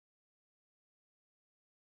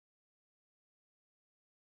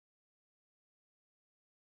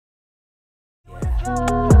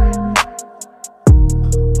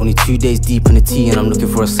only 2 days deep in the tea and I'm looking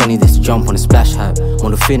for a sunny that's jump on a splash hype.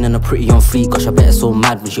 On the thin and a pretty on fleek, gosh I bet it's so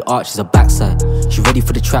mad when she arches her backside. She ready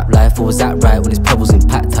for the trap life, or was that right when it's pebbles in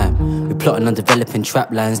pack time? We plotting on developing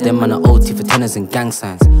trap lines, them man are OT for tenors and gang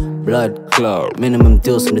signs. Blood clot, minimum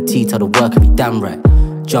deals from the T till the work and be damn right.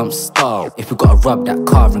 Jump start, if we gotta rub that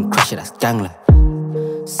car and crash it, that's gang life.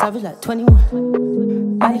 Savage like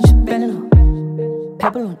 21, body just bending up,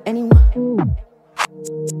 pebble on anyone.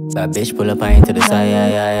 That bitch pull up, I ain't to the side,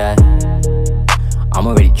 yeah. I'm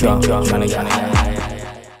already drunk, tryna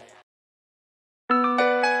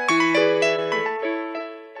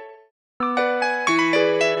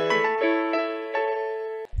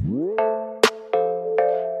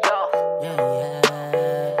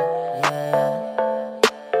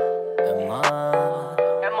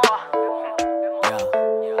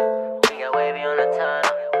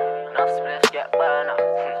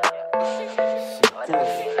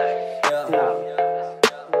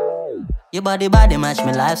Your body match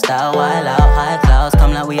me lifestyle, wild out, high clouds.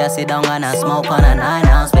 Come like we a sit down and I smoke on a 9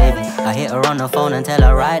 ounce, baby. I hit her on the phone and tell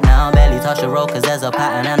her right now, barely touch the road cause there's a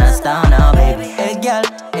pattern and a style now, baby. Hey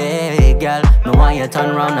girl, me want you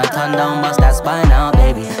turn round and turn down, bust that spine out,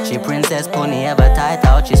 baby. She princess pony ever tight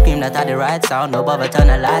out, she screamed that had the right sound, no bother turn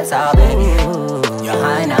the lights out, baby. Ooh, you're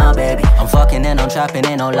high now, baby. I'm fucking and I'm trapping,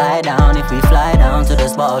 ain't no lie down. If we fly down to the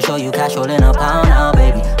spot, I'll show you cash holding a pound now,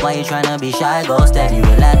 baby. Why you tryna be shy, go steady,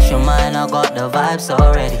 relax your mind, I got the vibes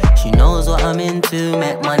already. She knows what I'm into,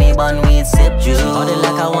 make money, bun weed, sip juice. She hold it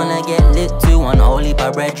like I wanna get lit too, unholy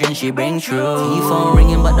per brethren, she bring true. T-phone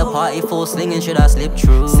ringing, but the party full slinging, should I slip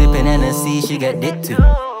through? Sipping NSC, she get dick too.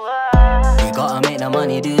 We gotta make the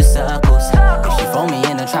money do circles. If she phone me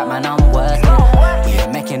in the trap, man, I'm working. We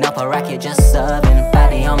ain't making up a racket, just serving.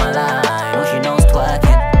 Baddie on my line, oh, she knows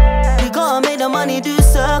twerking. We gotta make the money do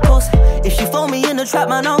circles. If she phone me in the trap,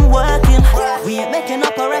 man, I'm working. We ain't making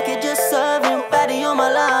up a racket, just serving. Baddie on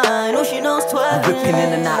my line, oh, she knows twerking. Ripping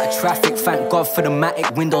in and out of traffic, thank God for the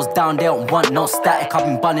matic. Windows down, they don't want no static. I've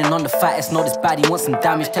been bunning on the fattest, know this baddie wants some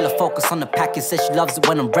damage. Tell her focus on the package, says she loves it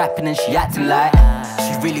when I'm rapping and she acting like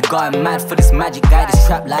she really got mad for this magic guy. This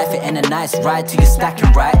trap life, it ain't a nice ride till you're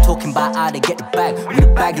stacking right. Talking about how to get the bag, with the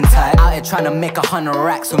bag and tight. Out here trying to make 100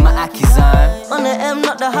 racks with my Aki's on. On the M,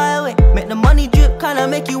 not the highway. Make the money drip, kinda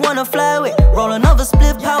make you wanna fly away. Roll another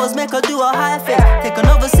split, powers make her do a high face. Take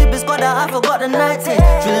another sip, it's got that I forgot the night taste.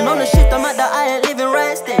 Drilling on the shift, I'm at the island, living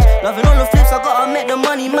right stage. Loving on the flips, I gotta make the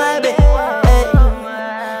money my babe. Hey.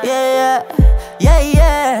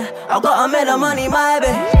 Yeah, I gotta make the money my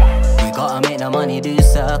babe. We gotta make the money do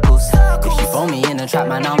circles. If she phone me in the trap,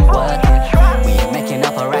 man, I'm working. We ain't making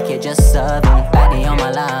up a racket, just serving. Baddie on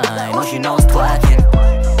my line, oh, she knows twerking.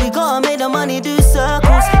 We gotta make the money do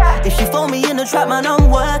circles. If she phone me in the trap, man, I'm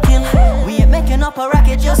working. We ain't making up a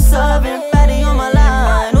racket, just serving. Baddie on my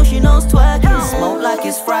line, oh, she knows twerking. Smoke like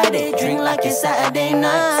it's Friday, drink like it's Saturday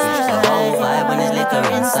night. Switch the whole vibe when there's liquor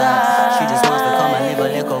inside. She just wants to come and live a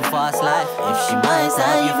little fast life. If she minds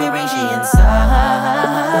time, you feel bring she inside.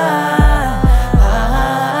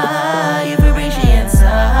 You feel bring she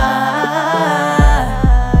inside.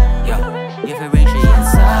 You feel bring she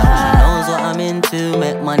inside. She knows what I'm into,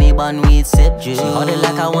 make money, bun weed, sip juice. She hold it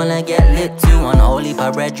like I wanna get lit too, unholy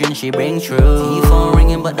per brethren, she bring true. T-phone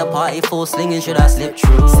ringing, but the party full slinging, should I slip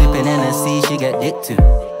through? Sipping NSC, she get dick too.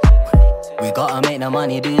 We gotta make the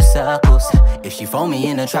money do circles. If she phone me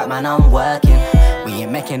in the trap, man, I'm working. We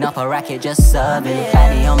ain't making up a racket, just serving.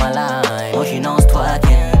 Baddie on my line, oh, she knows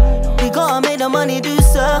twerking. We gotta make the money do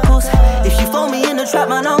circles. If she phone me in the trap,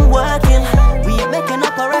 man, I'm working. We ain't making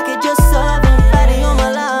up a racket, just